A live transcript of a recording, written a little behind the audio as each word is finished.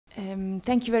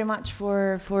Thank you very much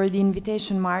for the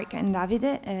invitation, Mark and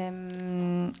Davide.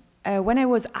 When I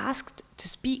was asked to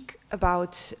speak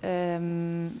about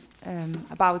the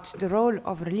role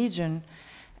of religion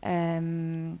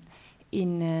in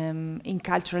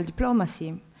cultural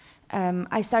diplomacy,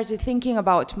 I started thinking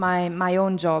about my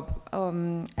own job.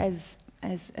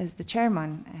 As the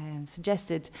chairman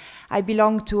suggested, I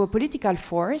belong to a political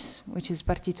force, which is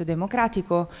Partito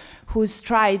Democratico, who's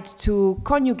tried to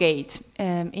conjugate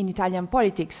in Italian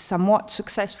politics, somewhat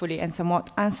successfully and somewhat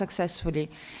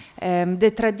unsuccessfully,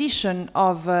 the tradition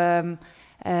of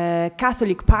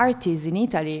Catholic parties in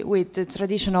Italy with the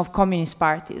tradition of communist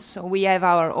parties. So we have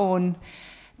our own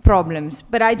problems.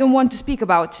 But I don't want to speak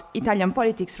about Italian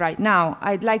politics right now.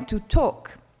 I'd like to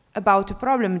talk about a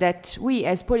problem that we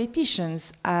as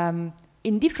politicians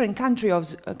in different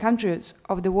countries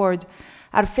of the world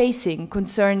are facing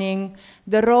concerning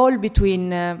the role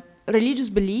between religious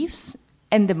beliefs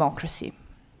and democracy.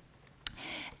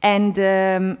 And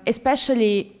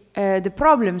especially the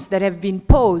problems that have been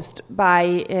posed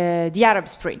by the Arab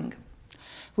Spring,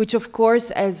 which of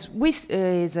course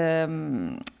is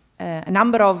a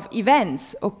number of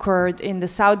events occurred in the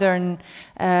southern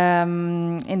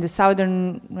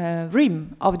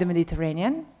rim of the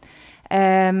Mediterranean,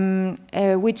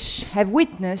 which have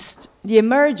witnessed the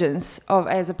emergence of,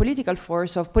 as a political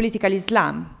force, of political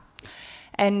Islam.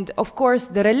 And of course,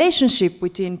 the relationship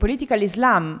between political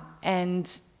Islam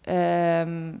and,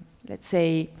 let's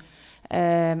say,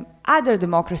 other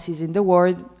democracies in the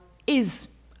world is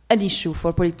an issue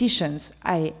for politicians,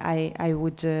 I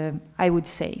would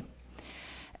say.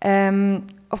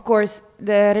 Of course,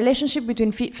 the relationship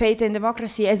between faith and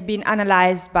democracy has been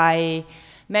analyzed by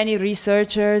many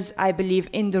researchers. I believe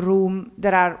in the room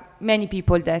there are many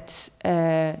people that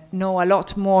know a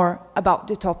lot more about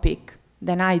the topic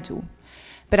than I do.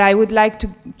 But I would like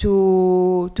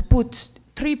to put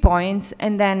 3 points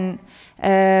and then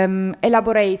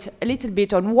elaborate a little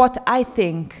bit on what I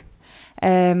think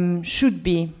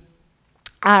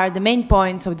are the main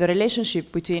points of the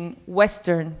relationship between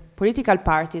Western political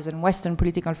parties and Western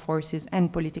political forces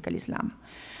and political Islam.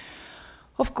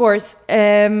 Of course,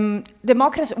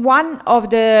 democracy, one of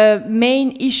the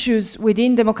main issues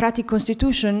within democratic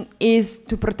constitution is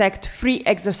to protect free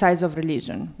exercise of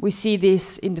religion. We see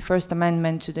this in the First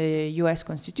Amendment to the US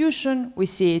Constitution. We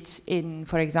see it in,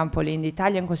 for example, in the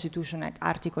Italian Constitution at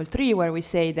Article 3, where we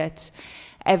say that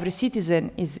every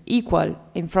citizen is equal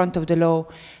in front of the law,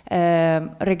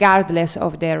 regardless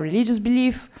of their religious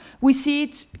belief. We see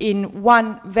it in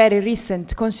one very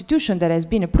recent constitution that has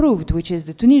been approved, which is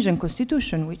the Tunisian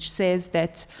constitution, which says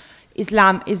that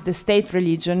Islam is the state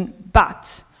religion,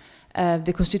 but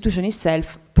the constitution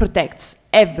itself protects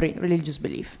every religious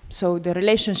belief. So the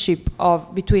relationship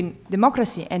between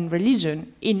democracy and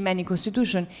religion in many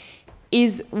constitutions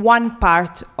is one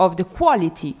part of the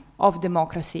quality of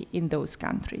democracy in those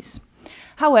countries.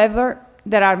 However,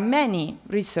 there are many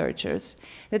researchers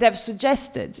that have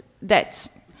suggested that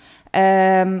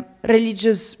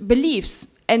religious beliefs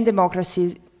and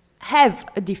democracies have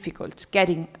a difficult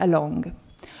getting along.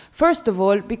 First of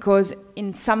all, because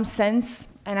in some sense,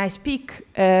 and I speak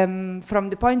from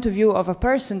the point of view of a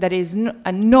person that is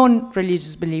a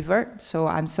non-religious believer, so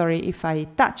I'm sorry if I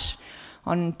touch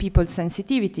on people's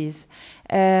sensitivities.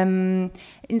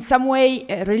 In some way,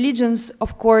 religions,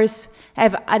 of course,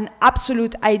 have an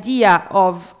absolute idea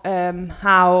of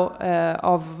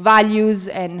of values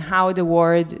and how the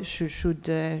world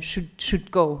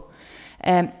should go,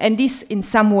 and this, in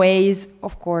some ways,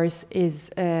 of course, is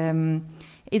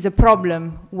a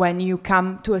problem when you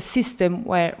come to a system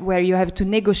where you have to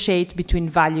negotiate between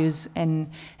values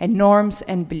and norms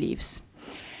and beliefs.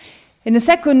 And a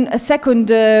second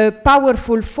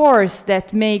powerful force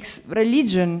that makes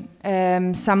religion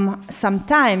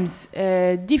sometimes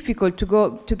difficult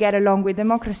to get along with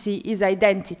democracy is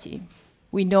identity.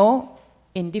 We know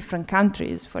in different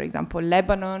countries, for example,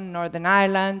 Lebanon, Northern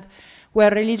Ireland,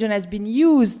 where religion has been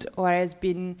used or has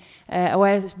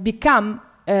become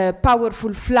a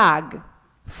powerful flag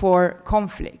for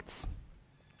conflicts.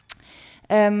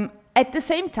 At the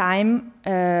same time,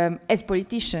 as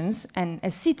politicians and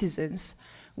as citizens,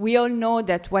 we all know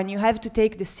that when you have to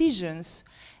take decisions,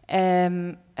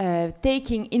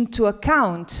 taking into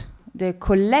account the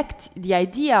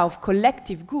idea of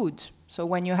collective good, so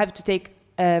when you have to take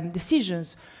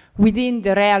decisions within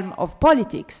the realm of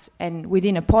politics and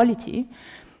within a polity,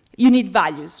 you need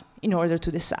values in order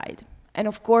to decide. And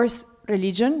of course,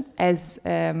 religion, as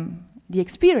the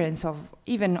experience of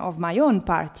even of my own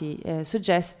party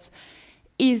suggests,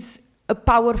 is a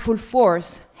powerful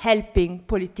force helping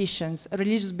politicians,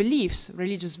 religious beliefs,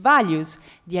 religious values,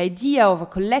 the idea of a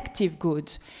collective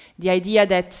good, the idea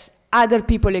that other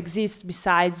people exist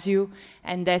besides you,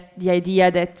 and that the idea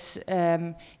that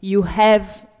you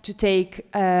have to take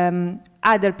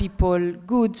other people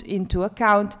good into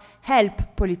account,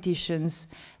 help politicians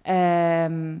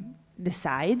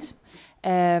decide,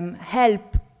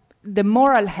 help the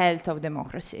moral health of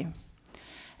democracy.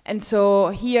 And so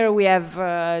here we have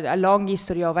a long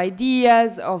history of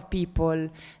ideas, of people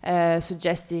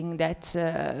suggesting that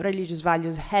religious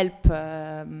values help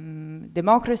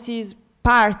democracies,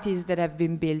 parties that have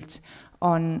been built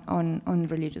on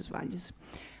religious values.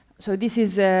 So this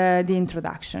is the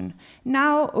introduction.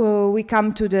 Now we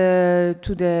come to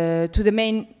the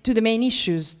main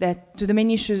issues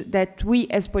that we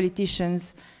as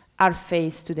politicians are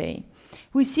faced today.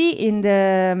 We see in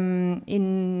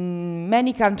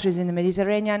many countries in the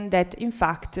Mediterranean that, in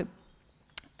fact,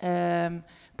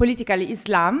 political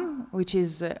Islam, which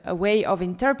is a way of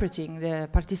interpreting the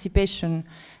participation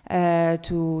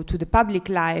to the public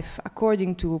life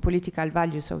according to political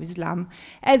values of Islam,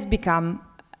 has become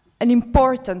an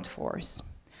important force.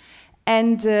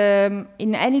 And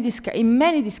in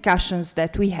many discussions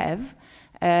that we have,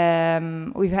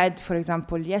 we've had, for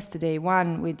example, yesterday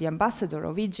one with the ambassador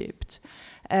of Egypt.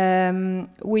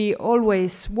 We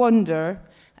always wonder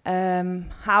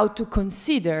how to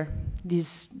consider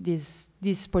these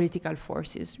political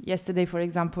forces. Yesterday, for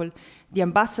example, the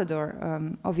ambassador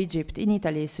of Egypt in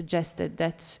Italy suggested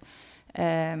that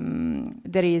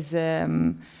there is a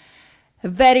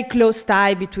very close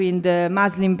tie between the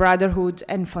Muslim Brotherhood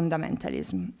and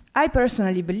fundamentalism. I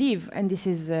personally believe, and this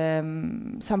is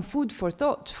some food for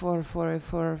thought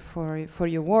for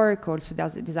your work also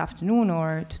this afternoon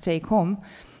or to take home.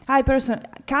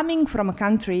 Coming from a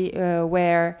country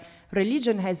where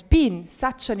religion has been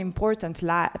such an important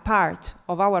part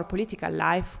of our political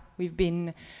life, we've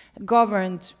been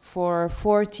governed for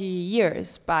 40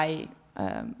 years by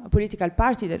a political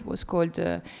party that was called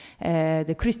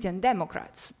the Christian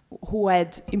Democrats, who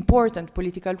had important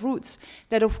political roots,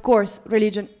 that of course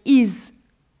religion is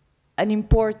an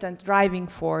important driving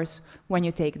force when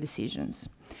you take decisions.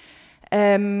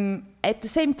 At the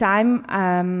same time,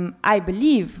 I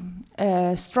believe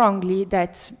strongly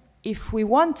that if we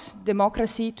want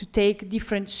democracy to take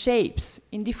different shapes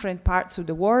in different parts of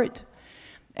the world,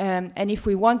 and if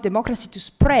we want democracy to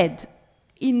spread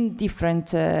in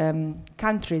different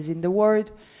countries in the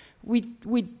world, we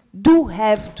do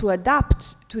have to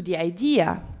adapt to the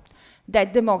idea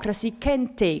that democracy can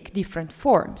take different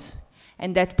forms,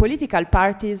 and that political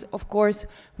parties, of course,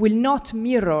 will not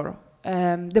mirror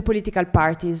the political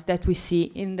parties that we see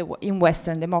in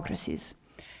Western democracies.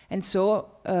 And so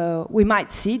we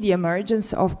might see the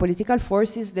emergence of political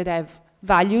forces that have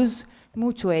values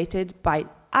mutuated by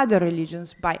other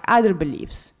religions, by other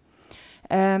beliefs.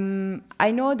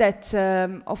 I know that,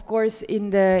 of course, in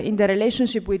the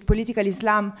relationship with political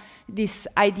Islam, this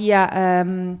idea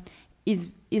is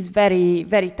very,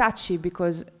 very touchy,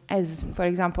 because, as for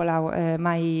example,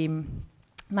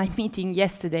 my meeting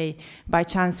yesterday by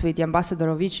chance with the ambassador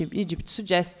of Egypt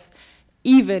suggests,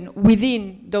 even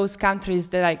within those countries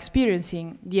that are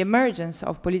experiencing the emergence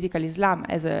of political Islam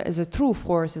as a true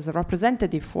force, as a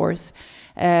representative force,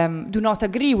 do not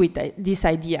agree with this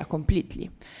idea completely.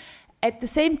 At the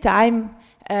same time,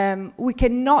 we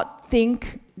cannot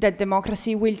think that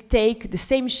democracy will take the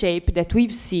same shape that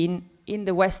we've seen in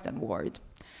the Western world,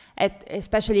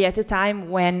 especially at a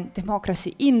time when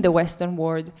democracy in the Western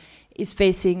world is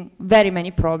facing very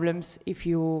many problems. If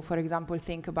you, for example,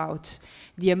 think about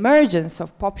the emergence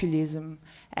of populism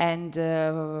and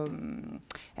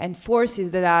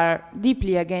forces that are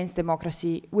deeply against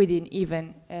democracy within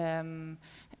even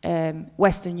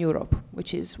Western Europe,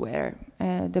 which is where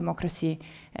democracy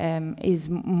is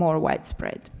more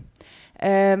widespread.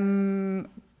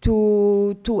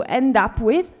 To end up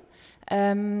with,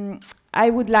 I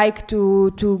would like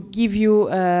to give you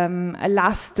a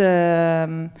last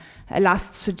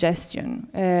suggestion,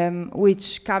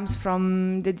 which comes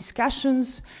from the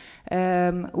discussions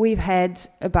we've had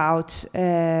about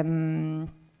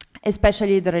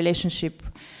especially the relationship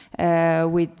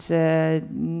with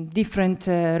different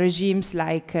regimes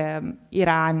like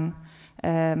Iran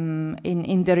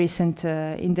in the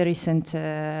recent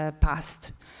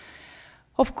past.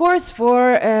 Of course,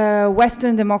 for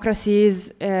Western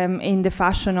democracies, in the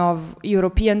fashion of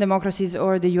European democracies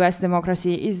or the US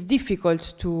democracy, it's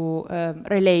difficult to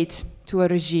relate to a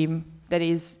regime that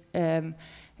is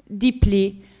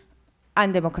deeply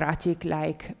undemocratic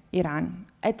like Iran.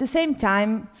 At the same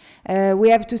time, we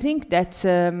have to think that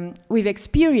we've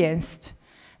experienced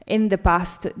in the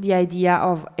past the idea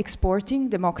of exporting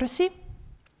democracy,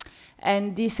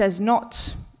 and this has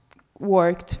not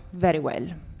worked very well.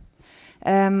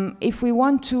 If we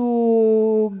want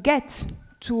to get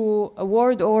to a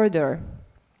world order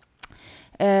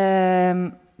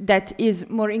that is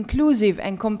more inclusive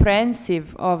and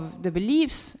comprehensive of the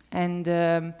beliefs and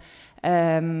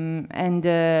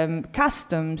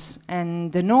customs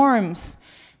and the norms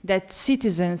that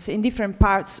citizens in different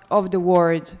parts of the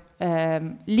world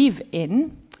live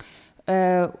in,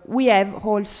 we have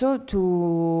also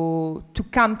to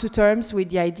come to terms with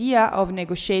the idea of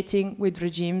negotiating with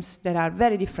regimes that are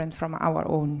very different from our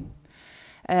own.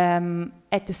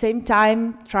 At the same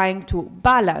time, trying to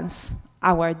balance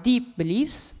our deep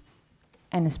beliefs,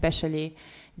 and especially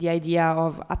the idea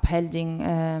of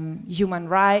upholding human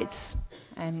rights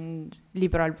and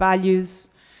liberal values,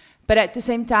 but at the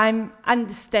same time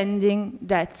understanding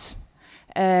that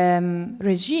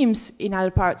regimes in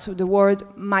other parts of the world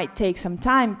might take some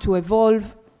time to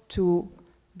evolve to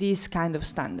these kind of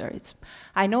standards.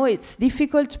 I know it's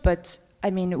difficult, but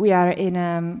I mean, we are in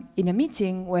a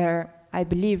meeting where I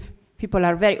believe people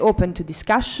are very open to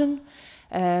discussion.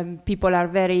 People are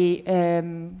very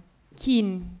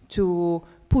keen to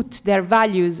put their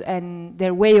values and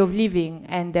their way of living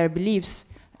and their beliefs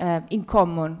in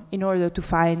common in order to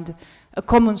find a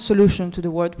common solution to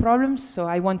the world problems. So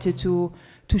I wanted to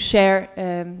share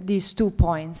these 2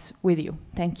 points with you.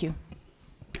 Thank you.